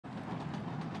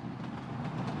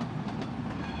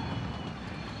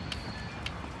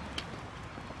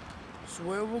So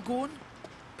where are we going?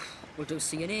 We'll do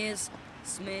C&A's,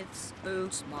 Smith's,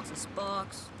 Boots, Marks and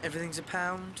Sparks. Everything's a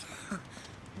pound.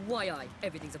 Why aye,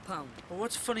 everything's a pound. Well,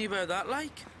 what's funny about that,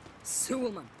 like?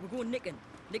 Sewer, man, we're going nicking.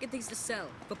 Nicking things to sell,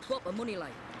 for proper money,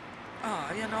 like.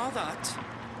 Ah, you know that.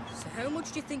 So how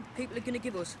much do you think people are going to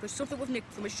give us for something we've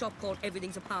nicked from a shop called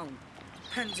Everything's a Pound?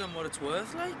 Depends on what it's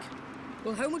worth, like.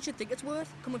 Well, how much do you think it's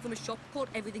worth, coming from a shop called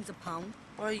Everything's a Pound?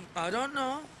 Why, I don't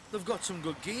know. They've got some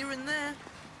good gear in there.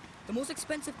 The most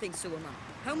expensive thing, sewer man,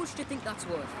 how much do you think that's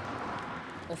worth?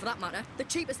 Or for that matter, the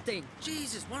cheapest thing?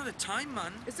 Jesus, one at a time,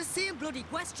 man. It's the same bloody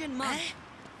question, man.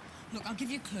 Eh? Look, I'll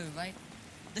give you a clue, right?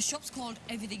 The shop's called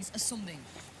Everything's a Something.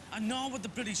 I know what the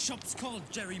bloody shop's called,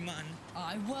 Jerry, man.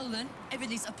 Aye, well then,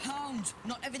 everything's a pound.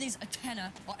 Not everything's a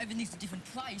tenner or everything's a different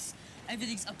price.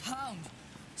 Everything's a pound.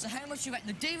 So how much do you reckon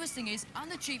the dearest thing is and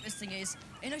the cheapest thing is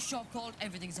in a shop called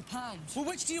Everything's a Pound? Well,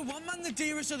 which do you want, man? The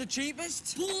dearest or the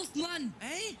cheapest? Both, man!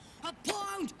 Eh? A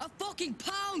pound! A fucking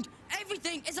pound!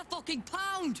 Everything is a fucking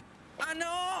pound! I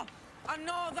know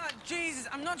that, Jesus.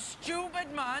 I'm not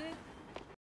stupid, man.